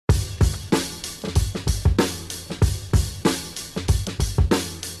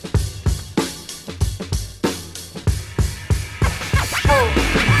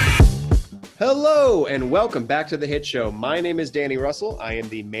Hello and welcome back to The Hit Show. My name is Danny Russell. I am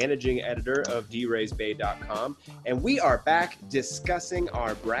the managing editor of draysbay.com, and we are back discussing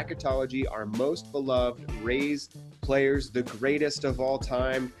our bracketology, our most beloved Rays players, the greatest of all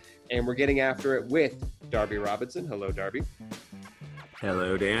time, and we're getting after it with Darby Robinson. Hello, Darby.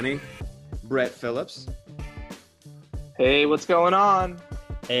 Hello, Danny. Brett Phillips. Hey, what's going on?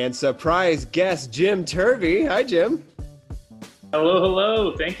 And surprise guest, Jim Turvey. Hi, Jim.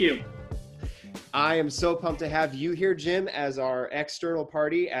 Hello. Thank you. I am so pumped to have you here, Jim, as our external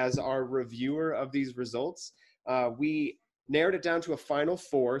party, as our reviewer of these results. We narrowed it down to a final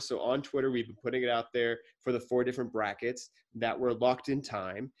four. So on Twitter, we've been putting it out there for the four different brackets that were locked in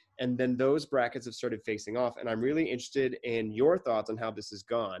time. And then those brackets have started facing off. And I'm really interested in your thoughts on how this has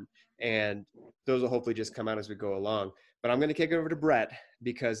gone. And those will hopefully just come out as we go along. But I'm going to kick it over to Brett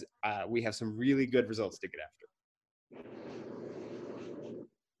because we have some really good results to get after.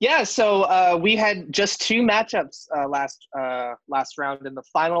 Yeah, so we had just two matchups last round. In the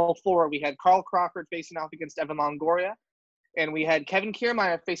final four, we had Carl Crawford facing off against Evan Longoria, and we had Kevin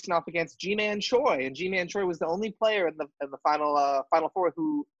Kiermaier facing off against Ji-Man Choi. And Ji-Man Choi was the only player in the final four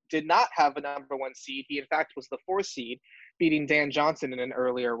who did not have a number one seed. He, in fact, was the fourth seed, beating Dan Johnson in an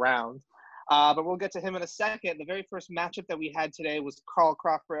earlier round. But we'll get to him in a second. The very first matchup that we had today was Carl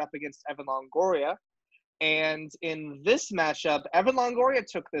Crawford up against Evan Longoria. And in this matchup, Evan Longoria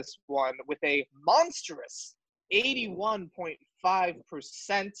took this one with a monstrous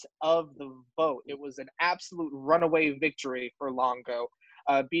 81.5% of the vote. It was an absolute runaway victory for Longo,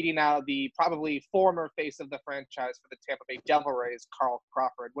 beating out the probably former face of the franchise for the Tampa Bay Devil Rays, Carl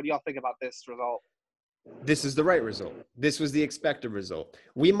Crawford. What do y'all think about this result? This is the right result. This was the expected result.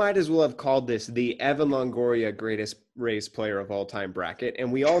 We might as well have called this the Evan Longoria greatest Rays player of all time bracket.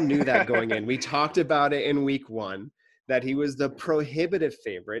 And we all knew that going in. We talked about it in week one, that he was the prohibitive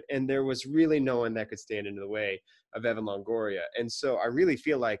favorite. And there was really no one that could stand in the way of Evan Longoria. And so I really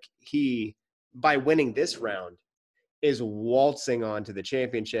feel like he, by winning this round, is waltzing on to the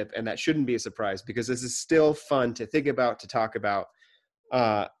championship. And that shouldn't be a surprise because this is still fun to think about, to talk about.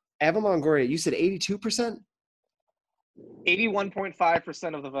 Evan Longoria, you said 82%?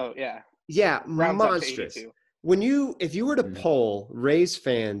 81.5% of the vote, yeah. Yeah, Rounds monstrous. up to 82. If you were to poll Rays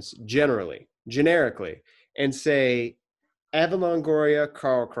fans generically, and say, Evan Longoria,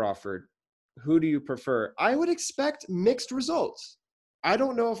 Carl Crawford, who do you prefer? I would expect mixed results. I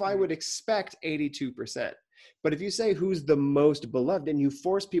don't know if I would expect 82%. But if you say who's the most beloved and you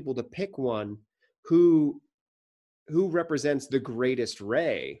force people to pick one who represents the greatest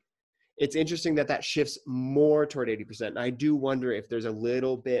Ray, it's interesting that shifts more toward 80%. And I do wonder if there's a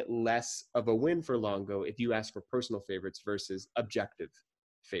little bit less of a win for Longo if you ask for personal favorites versus objective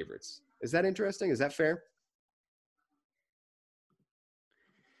favorites. Is that interesting? Is that fair?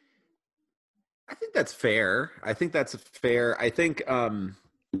 I think that's fair. I think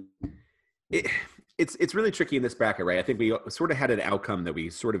it's really tricky in this bracket, right? I think we sort of had an outcome that we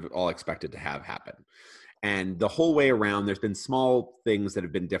sort of all expected to have happen. And the whole way around, there's been small things that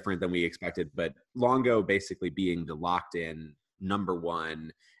have been different than we expected, but Longo basically being the locked-in number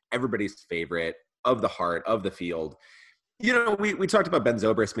one, everybody's favorite, of the heart, of the field. You know, we talked about Ben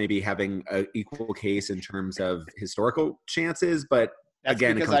Zobrist maybe having an equal case in terms of historical chances, but that's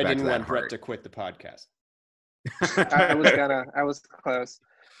again, because it comes I back didn't to want that Brett heart. to quit the podcast. I was close.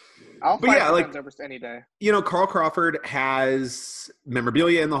 I'll fight for Ben Zobrist any day. You know, Carl Crawford has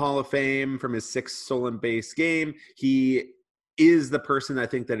memorabilia in the Hall of Fame from his 6 stolen base game. He is the person I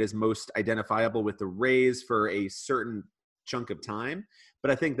think that is most identifiable with the Rays for a certain chunk of time, but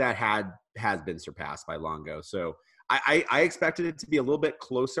I think that has been surpassed by Longo. So I expected it to be a little bit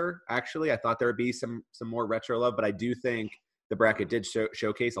closer. Actually, I thought there would be some more retro love, but I do think the bracket did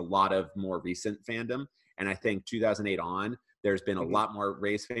showcase a lot of more recent fandom, and I think 2008 on. There's been a lot more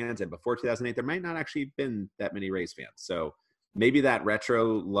Rays fans, and before 2008, there might not actually been that many Rays fans. So maybe that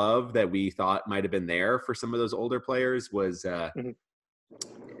retro love that we thought might have been there for some of those older players was it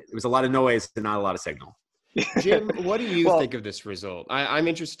was a lot of noise and not a lot of signal. Jim, what do you think of this result? I'm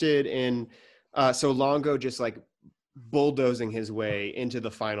interested in so Longo just like bulldozing his way into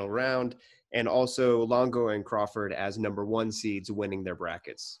the final round, and also Longo and Crawford as number one seeds winning their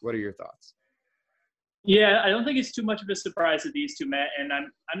brackets. What are your thoughts? Yeah, I don't think it's too much of a surprise that these two met, and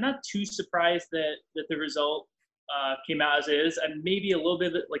I'm not too surprised that the result came out as it is. And maybe a little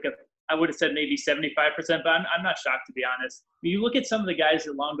bit I would have said maybe 75%, but I'm not shocked, to be honest. When you look at some of the guys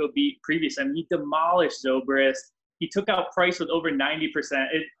that Longo beat previously, I mean, he demolished Zobrist. He took out Price with over 90%.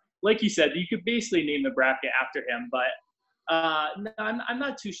 Like you said, you could basically name the bracket after him, but No, I'm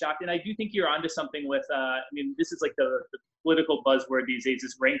not too shocked, and I do think you're onto something with. I mean, this is like the political buzzword these days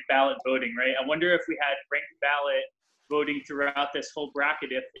is ranked ballot voting, right? I wonder if we had ranked ballot voting throughout this whole bracket,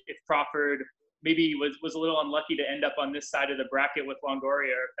 if Crawford maybe was a little unlucky to end up on this side of the bracket with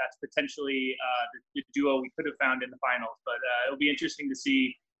Longoria, or if that's potentially the duo we could have found in the finals. But it'll be interesting to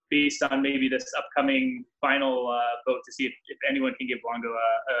see, based on maybe this upcoming final vote, to see if anyone can give Longo a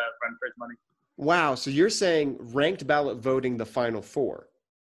run for his money. Wow. So you're saying ranked ballot voting the final four?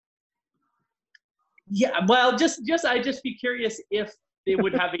 Yeah. Well, I'd just be curious if it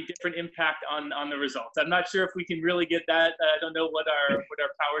would have a different impact on the results. I'm not sure if we can really get that. I don't know what our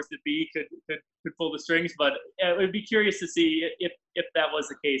powers that be could pull the strings, but it would be curious to see if that was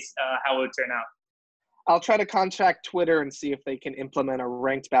the case, how it would turn out. I'll try to contact Twitter and see if they can implement a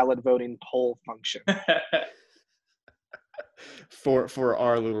ranked ballot voting poll function. for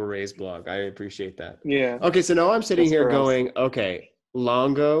our little Rays blog. I appreciate that. Yeah. Okay, so now I'm sitting Just here for us. going, okay,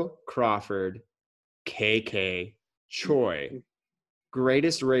 Longo, Crawford, KK, Choi,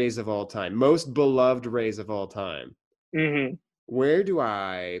 greatest Rays of all time, most beloved Rays of all time. Mm-hmm. Where do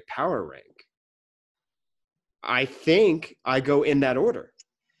I power rank? I think I go in that order.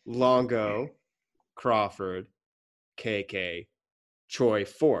 Longo, Crawford, KK, Choi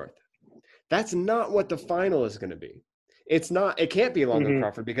fourth. That's not what the final is going to be. It can't be Longo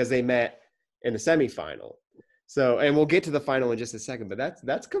Crawford because they met in the semifinal. So, and we'll get to the final in just a second, but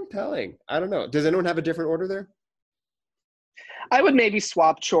that's compelling. I don't know. Does anyone have a different order there? I would maybe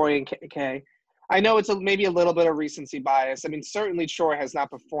swap Choi and KK. I know it's maybe a little bit of recency bias. I mean, certainly Choi has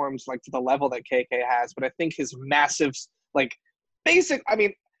not performed like to the level that KK has, but I think his massive, like basic, I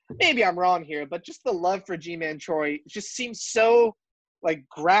mean, maybe I'm wrong here, but just the love for Ji-Man Choi just seems so like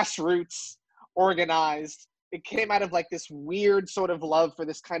grassroots organized. It came out of like this weird sort of love for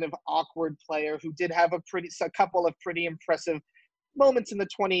this kind of awkward player who did have a couple of pretty impressive moments in the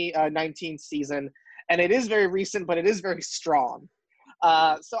 2019 season. And it is very recent, but it is very strong.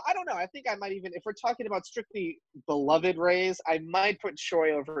 So I don't know. I think I might even, if we're talking about strictly beloved Rays, I might put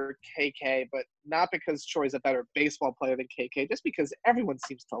Choi over KK, but not because Choi's a better baseball player than KK, just because everyone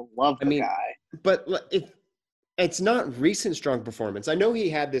seems to love the guy. But it's not recent strong performance. I know he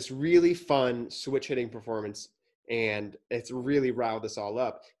had this really fun switch hitting performance, and it's really riled us all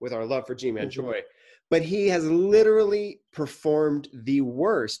up with our love for Ji-Man Choi. But he has literally performed the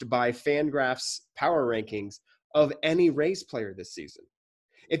worst by Fangraphs power rankings of any Rays player this season.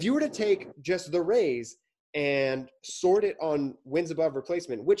 If you were to take just the Rays and sort it on wins above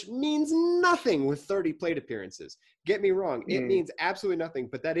replacement, which means nothing with 30 plate appearances. Get me wrong. It means absolutely nothing,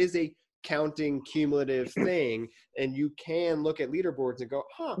 but that is a counting cumulative thing. And you can look at leaderboards and go,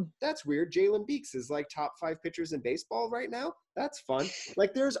 that's weird. Jalen Beeks is like top 5 pitchers in baseball right now. That's fun.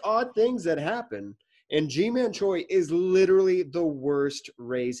 Like there's odd things that happen. And Ji-Man Choi is literally the worst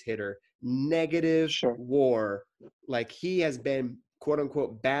Rays hitter. Negative WAR. Like he has been quote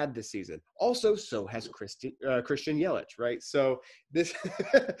unquote bad this season. Also, so has Christian Yelich, right? So this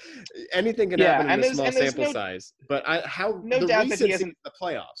anything can happen in a small sample size. But the recency in the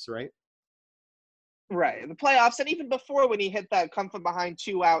playoffs, right? Right. The playoffs, and even before when he hit that come from behind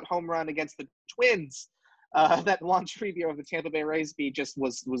 2-out home run against the Twins, that Juan Trivio of the Tampa Bay Rays beat just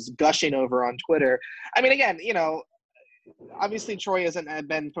was gushing over on Twitter. I mean, again, obviously Choi hasn't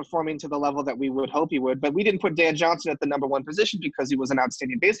been performing to the level that we would hope he would, but we didn't put Dan Johnson at the number 1 position because he was an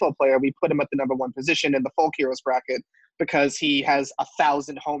outstanding baseball player. We put him at the number 1 position in the Folk Heroes bracket because he has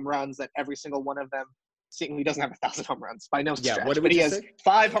 1,000 home runs that every single one of them. He doesn't have 1,000 home runs by no stretch, but he has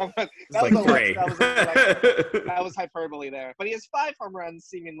 5 home runs. That was hyperbole there. But he has 5 home runs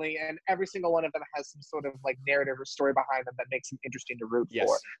seemingly, and every single one of them has some sort of like narrative or story behind them that makes him interesting to root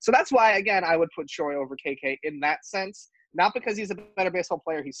for. So that's why, again, I would put Choi over KK in that sense. Not because he's a better baseball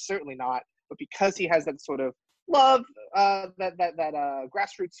player, he's certainly not, but because he has that sort of love, that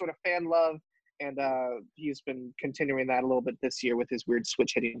grassroots sort of fan love, and he's been continuing that a little bit this year with his weird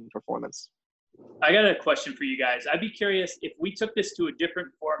switch hitting performance. I got a question for you guys. I'd be curious if we took this to a different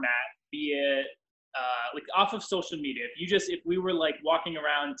format, be it like off of social media. If we were like walking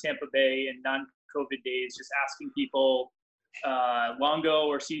around Tampa Bay in non-COVID days, just asking people, Longo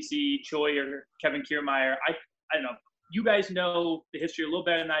or CC, Choi or Kevin Kiermaier. I don't know. You guys know the history a little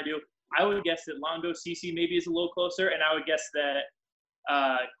better than I do. I would guess that Longo, CC maybe is a little closer, and I would guess that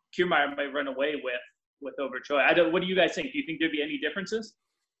Kiermaier might run away with over Choi. What do you guys think? Do you think there'd be any differences?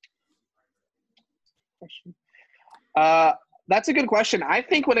 That's a good question. I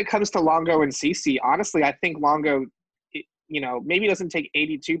think when it comes to Longo and CC, honestly, I think Longo, maybe doesn't take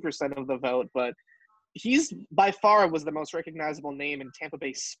 82% of the vote, but he's by far was the most recognizable name in Tampa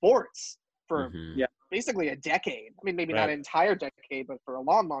Bay sports for basically a decade. I mean, maybe not Right. an entire decade, but for a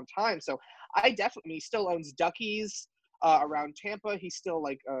long, long time. So he still owns Duckies around Tampa. He's still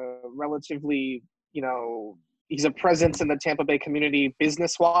like relatively, he's a presence in the Tampa Bay community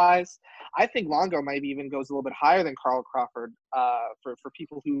business-wise. I think Longo maybe even goes a little bit higher than Carl Crawford for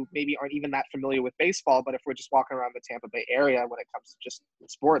people who maybe aren't even that familiar with baseball. But if we're just walking around the Tampa Bay area when it comes to just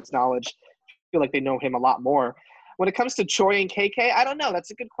sports knowledge, I feel like they know him a lot more. When it comes to Choi and KK, I don't know.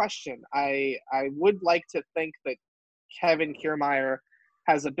 That's a good question. I would like to think that Kevin Kiermaier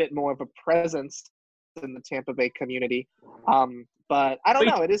has a bit more of a presence in the Tampa Bay community. But I don't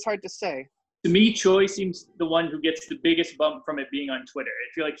know. It is hard to say. To me, Choi seems the one who gets the biggest bump from it being on Twitter. I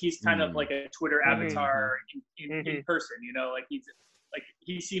feel like he's kind of like a Twitter avatar in person. Like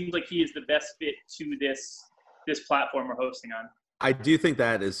he seems like he is the best fit to this platform we're hosting on. I do think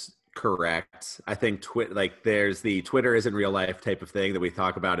that is correct. I think there's the Twitter isn't real life type of thing that we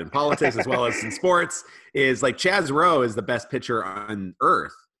talk about in politics as well as in sports. Is like Chaz Rowe is the best pitcher on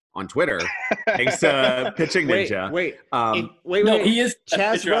earth on Twitter, thanks to Pitching Ninja. Wait. No, he is.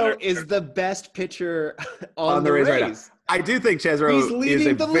 Chaz Rowe is the best pitcher on the Rays. Right now. I do think Chaz Rowe is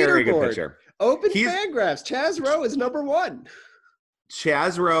a very good pitcher. Open Fangraphs. Chaz Rowe is number one.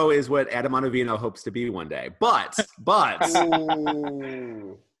 Chaz Rowe is what Adam Ottavino hopes to be one day. But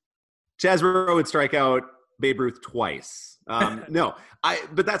Chaz Rowe would strike out Babe Ruth twice. But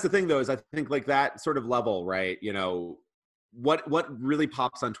that's the thing though, is I think like that sort of level, right? What really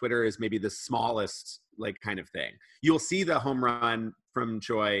pops on Twitter is maybe the smallest like kind of thing. You'll see the home run from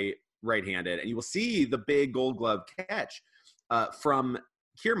Choi right-handed, and you will see the big Gold Glove catch from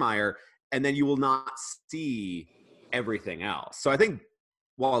Kiermaier, and then you will not see everything else. So I think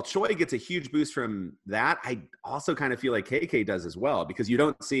while Choi gets a huge boost from that, I also kind of feel like KK does as well, because you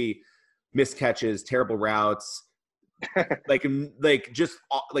don't see missed catches, terrible routes, just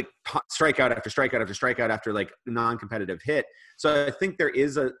strikeout after strikeout after strikeout after like non-competitive hit. So I think there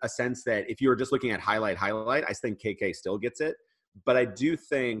is a sense that if you were just looking at highlight, I think KK still gets it. But I do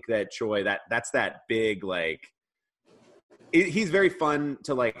think that Choi, that's that big he's very fun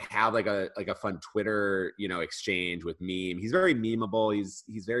to like have like a fun Twitter exchange with meme. He's very memeable.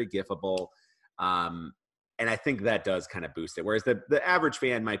 He's very gifable. And I think that does kind of boost it. Whereas the average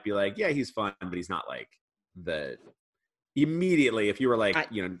fan might be like, yeah, he's fun, but he's not like immediately, if you were like,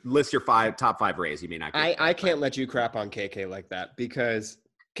 list your top five Rays, you may not get I can't let you crap on KK like that, because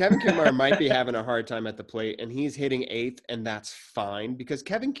Kevin Kiermaier might be having a hard time at the plate, and he's hitting eighth, and that's fine, because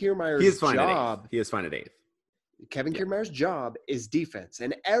Kevin Kiermaier's job... He is fine at eighth. Kevin Kiermaier's job is defense.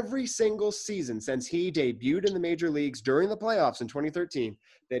 And every single season since he debuted in the major leagues during the playoffs in 2013,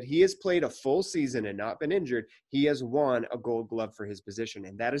 that he has played a full season and not been injured, he has won a Gold Glove for his position.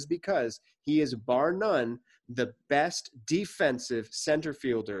 And that is because he is, bar none, the best defensive center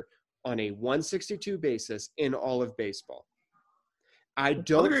fielder on a 162 basis in all of baseball. I'll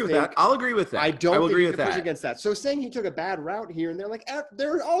agree with that. I will agree with that. Push against that. So saying he took a bad route here and they're like,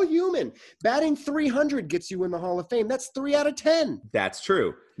 they're all human. Batting 300 gets you in the Hall of Fame. That's 3 out of 10. That's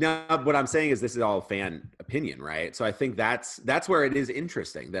true. Now, what I'm saying is this is all fan opinion, right? So I think that's where it is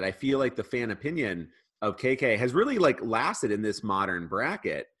interesting, that I feel like the fan opinion of KK has really like lasted in this modern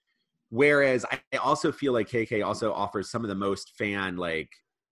bracket. Whereas I also feel like KK also offers some of the most fan like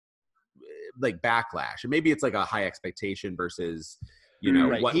backlash. And maybe it's like a high expectation versus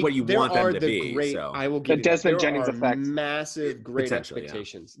right. what you want them to be. Great, so I will give the Desmond Jennings effect. Massive great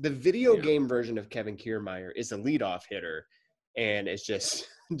expectations. Yeah. The video game version of Kevin Kiermaier is a leadoff hitter, and it's just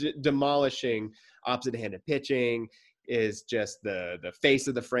demolishing opposite-handed pitching, is just the face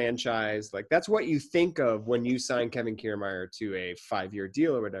of the franchise. Like, that's what you think of when you sign Kevin Kiermaier to a 5-year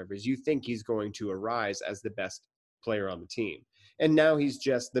deal or whatever, is you think he's going to arise as the best player on the team. And now he's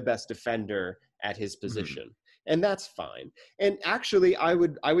just the best defender at his position. Mm-hmm. And that's fine. And actually, I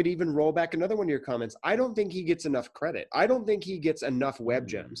would even roll back another one of your comments. I don't think he gets enough credit. I don't think he gets enough web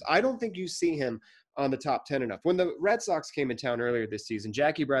gems. I don't think you see him on the top 10 enough. When the Red Sox came in town earlier this season,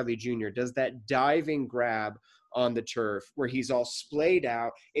 Jackie Bradley Jr. does that diving grab on the turf where he's all splayed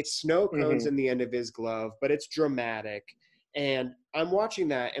out. It's snow cones in the end of his glove, but it's dramatic. And I'm watching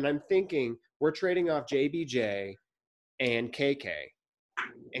that, and I'm thinking, we're trading off JBJ and KK.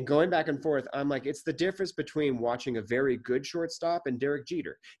 And going back and forth, I'm like, it's the difference between watching a very good shortstop and Derek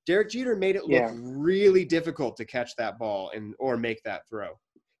Jeter. Derek Jeter made it look really difficult to catch that ball or make that throw.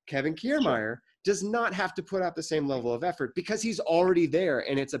 Kevin Kiermaier does not have to put out the same level of effort because he's already there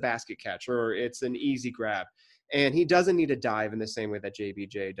and it's a basket catch or it's an easy grab. And he doesn't need to dive in the same way that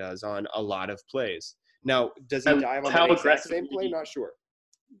JBJ does on a lot of plays. Now, does he dive on the exact same play? Not sure.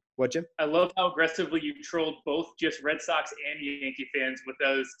 What, Jim? I love how aggressively you trolled both just Red Sox and Yankee fans with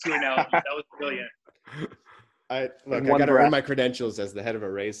those two analogies. That was brilliant. I got to earn my credentials as the head of a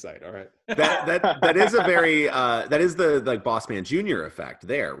Rays site. All right. That is a very that is the like Boss Man Jr. effect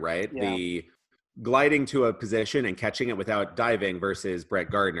there, right? Yeah. The gliding to a position and catching it without diving versus Brett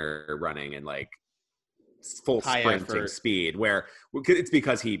Gardner running and like full High sprinting effort. speed, where it's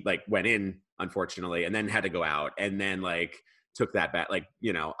because he like went in, unfortunately, and then had to go out and then like took that back. Like,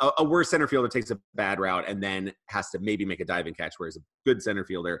 you know, a worse center fielder takes a bad route and then has to maybe make a diving catch, whereas a good center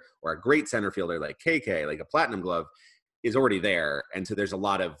fielder or a great center fielder like KK, like a platinum glove, is already there. And so there's a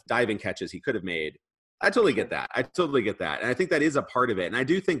lot of diving catches he could have made. I totally get that. And I think that is a part of it. And I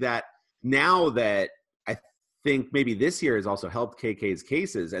do think that now that I think maybe this year has also helped KK's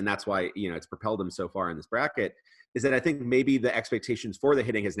cases, and that's why, you know, it's propelled him so far in this bracket, is that I think maybe the expectations for the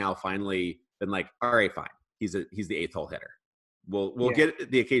hitting has now finally been like, all right, fine. He's the eighth hole hitter. We'll get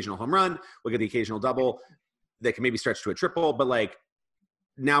the occasional home run. We'll get the occasional double that can maybe stretch to a triple. But like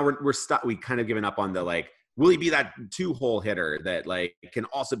now we're stuck. We kind of given up on the like, will he be that 2-hole hitter that like can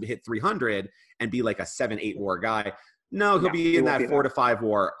also hit 300 and be like a 7-8 WAR guy? No, he'll be in that 4 to 5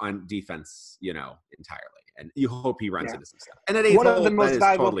 WAR on defense, you know, entirely. And you hope he runs into some stuff. And at one of the most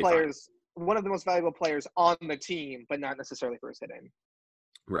valuable players, one of the most valuable players on the team, but not necessarily for his hitting.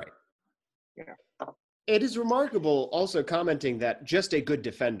 Right. Yeah. It is remarkable also commenting that just a good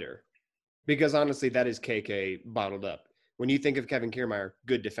defender, because honestly, that is KK bottled up. When you think of Kevin Kiermaier,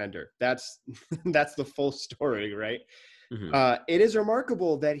 good defender, that's the full story, right? Mm-hmm. It is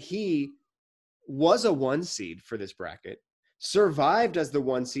remarkable that he was a 1 seed for this bracket, survived as the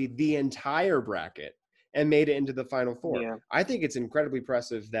 1 seed the entire bracket, and made it into the Final Four. Yeah. I think it's incredibly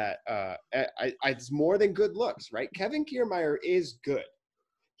impressive that it's more than good looks, right? Kevin Kiermaier is good.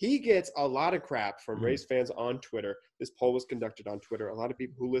 He gets a lot of crap from Rays fans on Twitter. This poll was conducted on Twitter. A lot of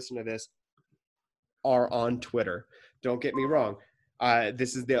people who listen to this are on Twitter. Don't get me wrong.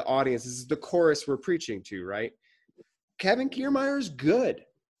 This is the audience. This is the chorus we're preaching to, right? Kevin Kiermaier is good.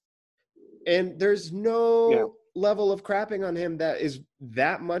 And there's no level of crapping on him that is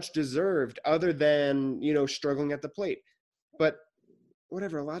that much deserved other than, you know, struggling at the plate. But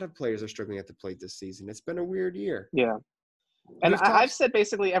whatever, a lot of players are struggling at the plate this season. It's been a weird year. Yeah. And I've said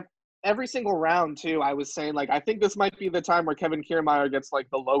basically every single round, too, I was saying, like, I think this might be the time where Kevin Kiermaier gets, like,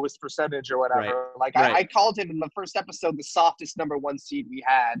 the lowest percentage or whatever. Right. Like, I called him in the first episode the softest number 1 seed we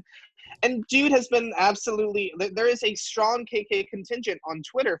had. And dude has been absolutely – there is a strong KK contingent on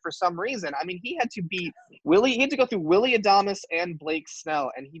Twitter for some reason. I mean, he had to beat Willie – he had to go through Willie Adames and Blake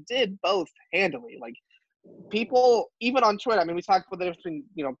Snell, and he did both handily. Like, people, even on Twitter, I mean, we talked about the difference between,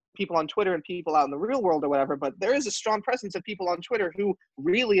 you know, people on Twitter and people out in the real world or whatever, but there is a strong presence of people on Twitter who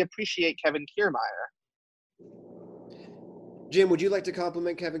really appreciate Kevin Kiermaier. Jim, would you like to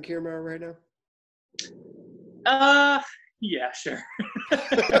compliment Kevin Kiermaier right now? Yeah, sure.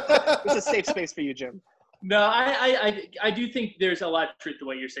 It's a safe space for you, Jim. No, I do think there's a lot of truth to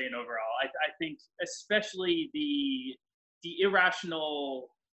what you're saying overall. I think especially the irrational,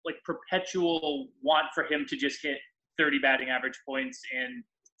 like, perpetual want for him to just hit 30 batting average points and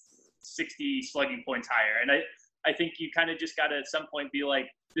 60 slugging points higher. And I think you kind of just got to at some point be like,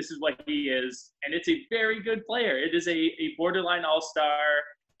 this is what he is. And it's a very good player. It is a borderline all-star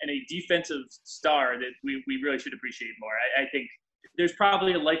and a defensive star that we really should appreciate more. I think there's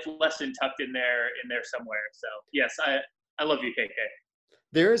probably a life lesson tucked in there somewhere. So yes, I love you, KK.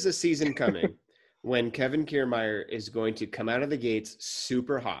 There is a season coming when Kevin Kiermaier is going to come out of the gates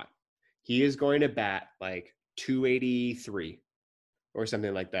super hot. He is going to bat like 283 or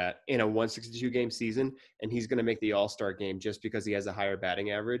something like that in a 162-game season, and he's going to make the All-Star game just because he has a higher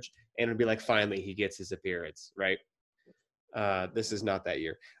batting average, and it'll be like, finally, he gets his appearance, right? This is not that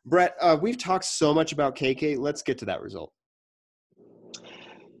year. Brett, we've talked so much about KK. Let's get to that result.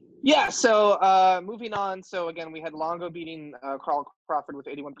 Yeah, so moving on. So, again, we had Longo beating Carl Crawford with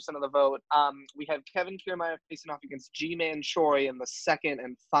 81% of the vote. We have Kevin Kiermaier facing off against Ji-Man Choi in the second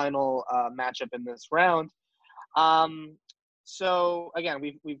and final matchup in this round. So, again,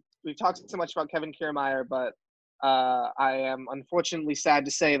 we've talked so much about Kevin Kiermaier, but I am unfortunately sad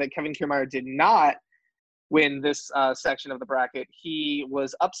to say that Kevin Kiermaier did not win this section of the bracket. He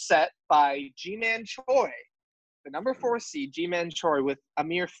was upset by Ji-Man Choi, the number 4 seed, Ji-Man Choi, with a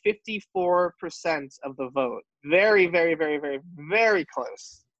mere 54% of the vote. Very, very, very, very, very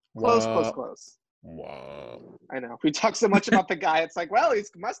close. Close. Wow. I know. We talk so much about the guy. It's like, well, he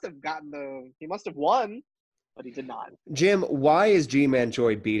must have won, but he did not. Jim, why is Ji-Man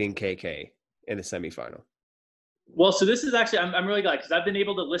Choi beating KK in the semifinal? Well, so this is actually, I'm really glad because I've been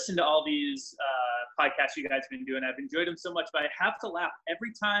able to listen to all these podcasts you guys have been doing. I've enjoyed them so much, but I have to laugh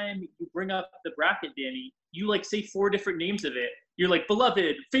every time you bring up the bracket, Danny. You like say 4 different names of it. You're like,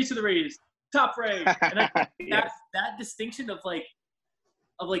 beloved, face of the Rays, top Ray. And I think that distinction of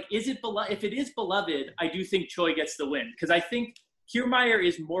is it beloved? If it is beloved, I do think Choi gets the win because I think Kiermaier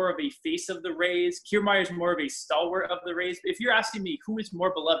is more of a face of the Rays. Kiermaier is more of a stalwart of the Rays. If you're asking me who is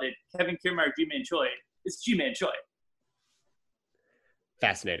more beloved, Kevin Kiermaier or Ji-Man Choi, it's Ji-Man Choi.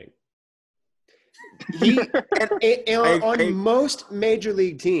 Fascinating. On most major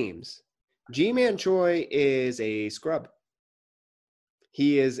league teams, Ji-Man Choi is a scrub.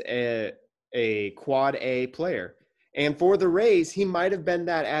 He is a quad A player. And for the Rays, he might have been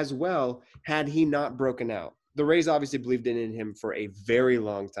that as well had he not broken out. The Rays obviously believed in him for a very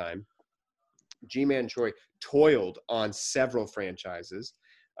long time. Ji-Man Choi toiled on several franchises.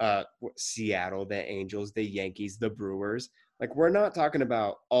 Seattle, the Angels, the Yankees, the Brewers. Like, we're not talking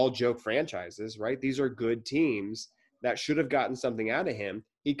about all joke franchises, right? These are good teams that should have gotten something out of him.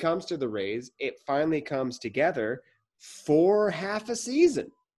 He comes to the Rays. It finally comes together for half a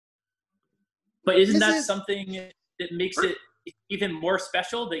season. But isn't that something that makes it even more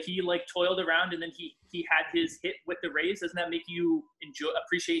special that he toiled around and then he had his hit with the Rays? Doesn't that make you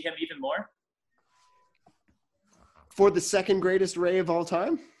appreciate him even more? For the second greatest Ray of all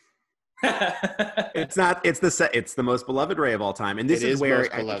time? It's the most beloved Ray of all time. And this is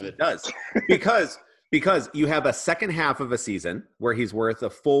where I think it does. Because you have a second half of a season where he's worth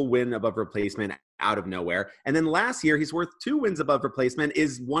a full win above replacement out of nowhere. And then last year he's worth 2 wins above replacement,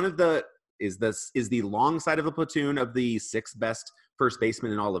 is the long side of the platoon of the 6th best first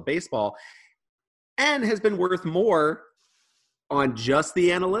baseman in all of baseball, and has been worth more on just the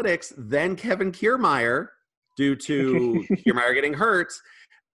analytics than Kevin Kiermaier due to Kiermaier getting hurt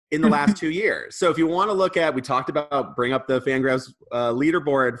in the last 2 years. So if you want to look at, we talked about bring up the Fangraphs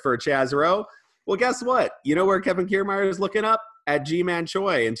leaderboard for Chaz Rowe. Well, guess what? You know where Kevin Kiermaier is looking up? At Ji-Man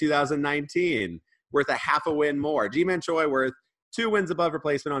Choi in 2019, worth a half a win more. Ji-Man Choi worth 2 wins above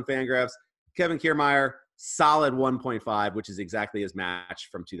replacement on Fangraphs. Kevin Kiermaier, solid 1.5, which is exactly his match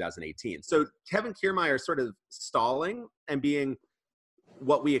from 2018. So Kevin Kiermaier sort of stalling and being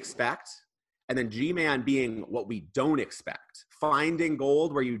what we expect, and then G-Man being what we don't expect. Finding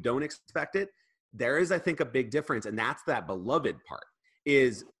gold where you don't expect it. There is, I think, a big difference, and that's that beloved part,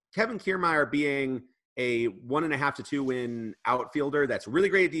 is Kevin Kiermaier being a 1.5 to 2 win outfielder that's really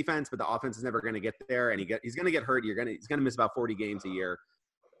great at defense, but the offense is never going to get there, and he's going to get hurt. He's going to miss about 40 games a year.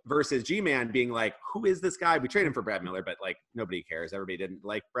 Versus G-Man being like, who is this guy? We traded him for Brad Miller, but nobody cares. Everybody didn't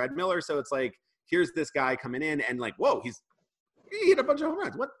like Brad Miller, so it's here's this guy coming in and whoa, he hit a bunch of home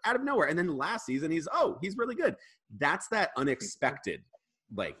runs. What, out of nowhere? And then last season he's really good. That's that unexpected,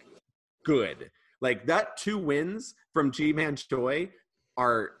 good. That 2 wins from Ji-Man Choi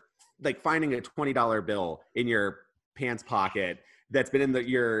are finding a $20 bill in your pants pocket that's been in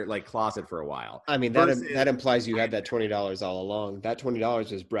your closet for a while. I mean, that implies you had that $20 all along. That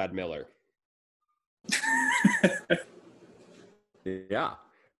 $20 is Brad Miller. Yeah.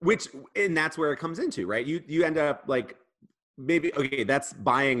 And that's where it comes into, right? You end up maybe, okay, that's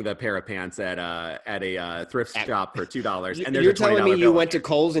buying the pair of pants at a thrift shop for $2. And you're telling me you went to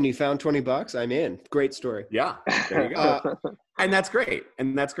Kohl's and you found $20? I'm in. Great story. Yeah. There you go. And that's great.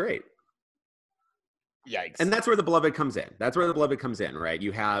 Yikes. And that's where the beloved comes in. Right?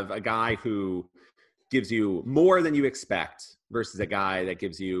 You have a guy who gives you more than you expect versus a guy that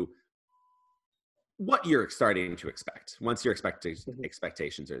gives you what you're starting to expect once your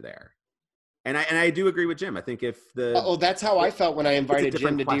expectations are there. And I do agree with Jim. I think if that's how I felt when I invited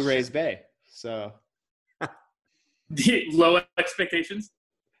Jim to D-Rays Bay. So low expectations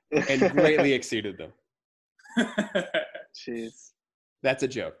and greatly exceeded them. Jeez. That's a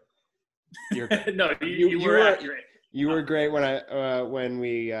joke. No, you were accurate. You were great when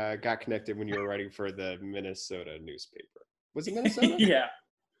we got connected when you were writing for the Minnesota newspaper. Was it Minnesota? Yeah.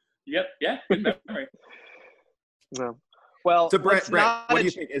 Yep. Yeah. Good memory. No. Well, so Brett, what do you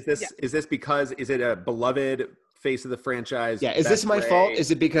think? Is it a beloved face of the franchise? Yeah. Is this my fault?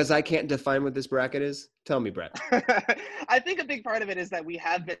 Is it because I can't define what this bracket is? Tell me, Brett. I think a big part of it is that we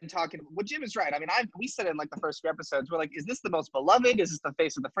have been talking. Well, Jim is right. I mean, we said in the first few episodes, we're like, is this the most beloved? Is this the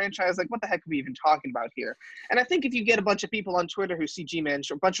face of the franchise? What the heck are we even talking about here? And I think if you get a bunch of people on Twitter who see Ji-Man,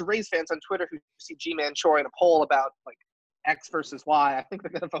 a bunch of Rays fans on Twitter who see Ji-Man Choi in a poll about X versus Y, I think they're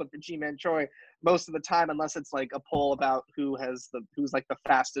going to vote for Ji-Man Choi most of the time, unless it's a poll about who's the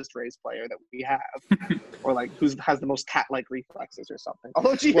fastest Rays player that we have, or who has the most cat-like reflexes or something.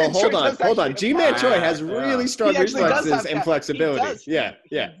 Although hold on. Ji-Man Choi has really strong reflexes and flexibility.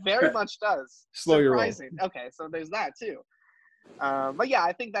 He very much does. Slow your roll. Okay, so there's that too. But yeah,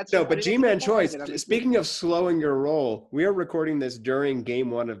 I think that's but Ji-Man Choi. Speaking of slowing your roll, we are recording this during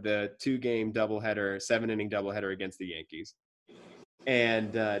Game 1 of the 2-game doubleheader, 7-inning doubleheader against the Yankees.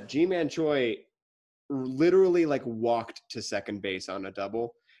 and G-Man Choi literally like walked to second base on a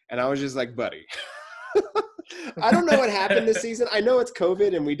double, and I was just like, buddy. I don't know what happened this season. I know it's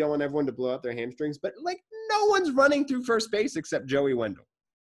COVID and we don't want everyone to blow out their hamstrings, but like no one's running through first base except Joey Wendell.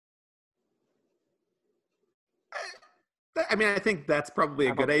 I mean, I think that's probably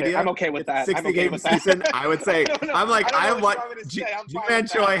a good idea. I'm okay with that. 60-game season, I would say. G-Man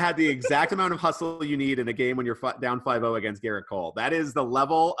Choi had the exact amount of hustle you need in a game when you're down 5-0 against Garrett Cole. That is the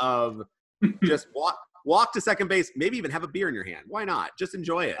level of just walk to second base, maybe even have a beer in your hand. Why not? Just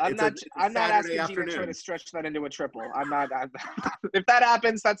enjoy it. I'm not asking G-Man Choi to stretch that into a triple. If that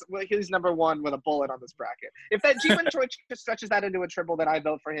happens, he's number one with a bullet on this bracket. If that G-Man Choi stretches that into a triple, then I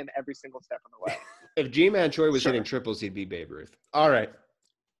vote for him every single step of the way. If G-Man Choi was hitting triples, he'd be Babe Ruth. All right.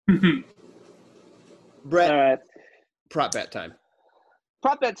 Brett, all right. Prop bet time.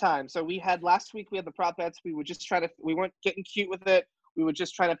 Prop bet time. So last week we had the prop bets. We weren't getting cute with it. We were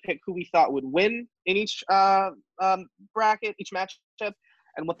just trying to pick who we thought would win in each bracket, each matchup,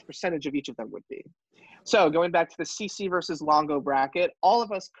 and what the percentage of each of them would be. So going back to the CC versus Longo bracket, all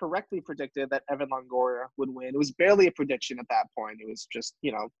of us correctly predicted that Evan Longoria would win. It was barely a prediction at that point. It was just,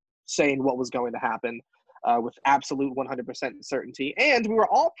 saying what was going to happen with absolute 100% certainty. And we were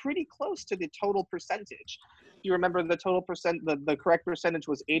all pretty close to the total percentage. You remember the total the correct percentage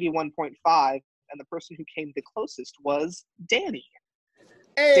was 81.5, and the person who came the closest was Danny.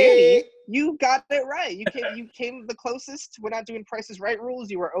 Hey. Danny, you got it right. You came the closest. We're not doing Price is Right rules.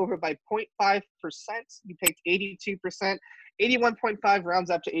 You were over by 0.5%. You picked 82%. 81.5 rounds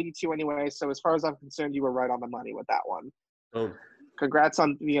up to 82 anyway. So as far as I'm concerned, you were right on the money with that one. Oh. Congrats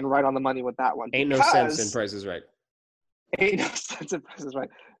on being right on the money with that one. Ain't no sense in Price is Right. Ain't no sense in Price is Right.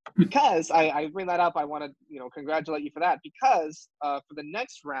 Because I bring that up, I want to congratulate you for that. Because for the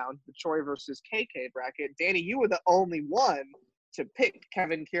next round, the Choi versus KK bracket, Danny, you were the only one to pick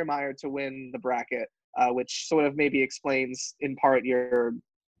Kevin Kiermaier to win the bracket, which sort of maybe explains in part your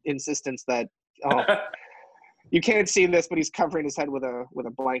insistence that you can't see this, but he's covering his head with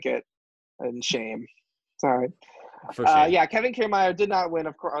a blanket in shame. Sorry. Yeah, Kevin Kiermaier did not win,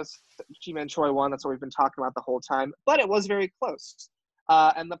 of course. G-Man Choi won. That's what we've been talking about the whole time. But it was very close.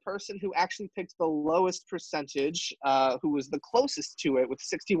 And the person who actually picked the lowest percentage, who was the closest to it with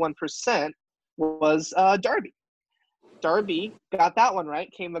 61%, was Darby. Darby got that one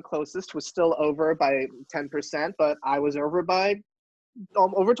right, came the closest, was still over by 10%, but I was over by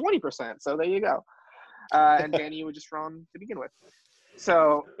over 20%. So there you go. And Danny, you were just wrong to begin with.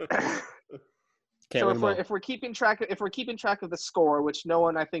 So... if we're keeping track of the score, which no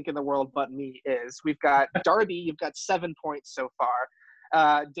one I think in the world but me is, we've got Darby. You've got 7 points so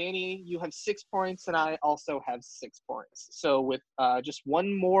far. Danny, you have 6 points, and I also have 6 points. So with just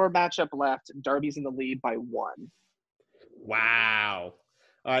one more matchup left, Darby's in the lead by 1. Wow.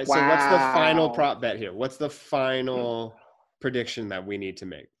 All right. Wow. So what's the final prop bet here? What's the final prediction that we need to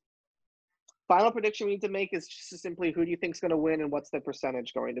make? Final prediction we need to make is just simply who do you think is going to win and what's the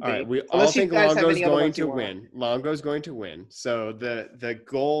percentage going to be? All right, we all think Longo's going to win. Longo's going to win. So the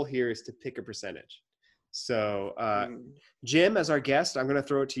goal here is to pick a percentage. So Jim, as our guest, I'm going to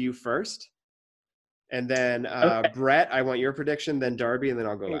throw it to you first. And then Brett, I want your prediction, then Darby, and then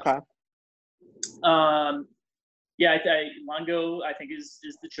I'll go last. Yeah, Longo, I think, is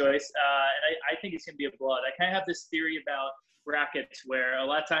the choice. And I think it's going to be a blowout. I kind of have this theory about brackets where a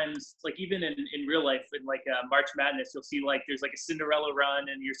lot of times, like even in real life, in like March Madness, you'll see like there's like a Cinderella run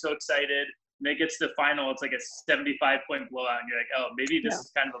and you're so excited. When it gets to the final, it's like a 75-point blowout, and you're like, oh, maybe this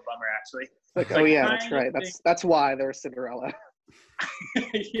is kind of a bummer, actually. Like, oh yeah, that's right. That's why they're Cinderella.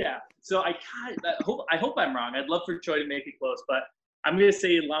 Yeah. So I hope I'm wrong. I'd love for Choi to make it close, but I'm gonna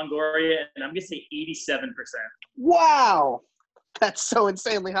say Longoria, and I'm gonna say 87%. Wow, that's so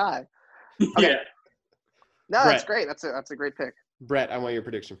insanely high. Okay. Yeah. No, Brett. That's great. That's a great pick. Brett, I want your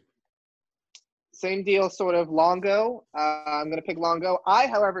prediction. Same deal, sort of Longo. I'm going to pick Longo. I,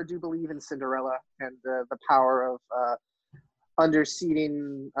 however, do believe in Cinderella and the power of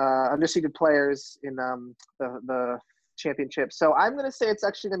underseeded players in the championship. So I'm going to say it's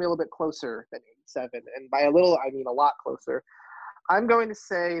actually going to be a little bit closer than 87. And by a little, I mean a lot closer. I'm going to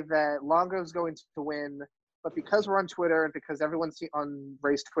say that Longo's going to win. But because we're on Twitter and because everyone on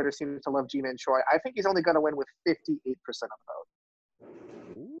Race Twitter seems to love G-Man Choi, I think he's only going to win with 58% of the vote.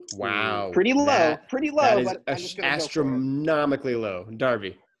 Wow. Pretty low. Pretty low. That is astronomically low.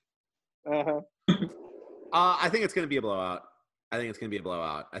 Darby. I think it's going to be a blowout. I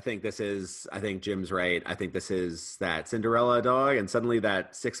think Jim's right. I think this is that Cinderella dog, and suddenly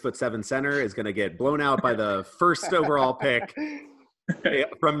that 6'7" center is going to get blown out by the first overall pick.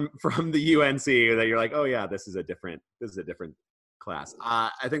 From the UNC, that you're like, oh yeah, this is a different class. I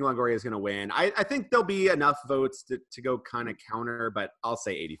think Longoria is going to win. I think there'll be enough votes to go kind of counter, but I'll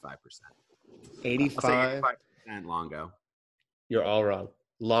say 85%. 85% Longo. You're all wrong.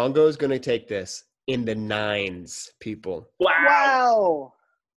 Longo's going to take this in the 9s, people. Wow.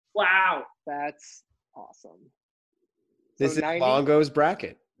 Wow. That's awesome. This is Longo's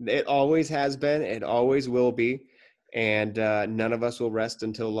bracket. It always has been. It always will be. And none of us will rest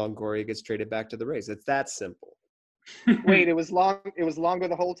until Longoria gets traded back to the Rays. It's that simple. Wait, it was Longo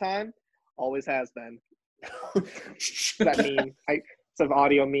the whole time? Always has been. That meme. It's an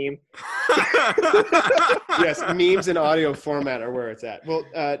audio meme. Yes, memes in audio format are where it's at. Well,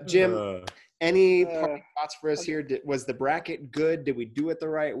 Jim, any parting thoughts for us here? Was the bracket good? Did we do it the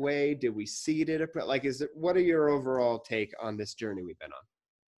right way? Did we seed it? Like, what are your overall take on this journey we've been on?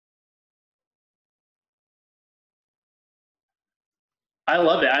 I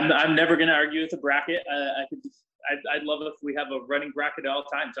love it. I'm never going to argue with the bracket. I'd love if we have a running bracket at all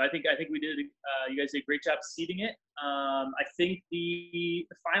times. So I think we did. You guys did a great job seeding it. I think the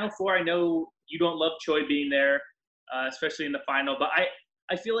Final Four. I know you don't love Choi being there, especially in the final. But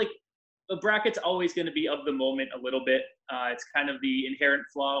I feel like the bracket's always going to be of the moment a little bit. It's kind of the inherent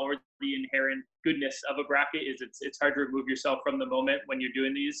flaw or the inherent goodness of a bracket is it's hard to remove yourself from the moment when you're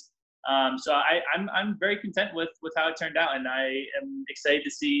doing these. So I'm very content with how it turned out, and I am excited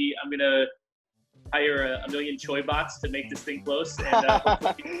to see. I'm gonna hire a million Choi bots to make this thing close,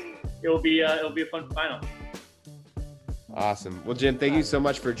 and it'll be a fun final. Awesome. Well, Jim, thank you so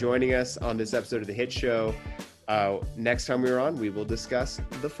much for joining us on this episode of The Hit Show. Next time we're on, we will discuss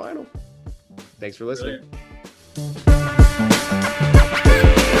the final. Thanks for listening. Brilliant.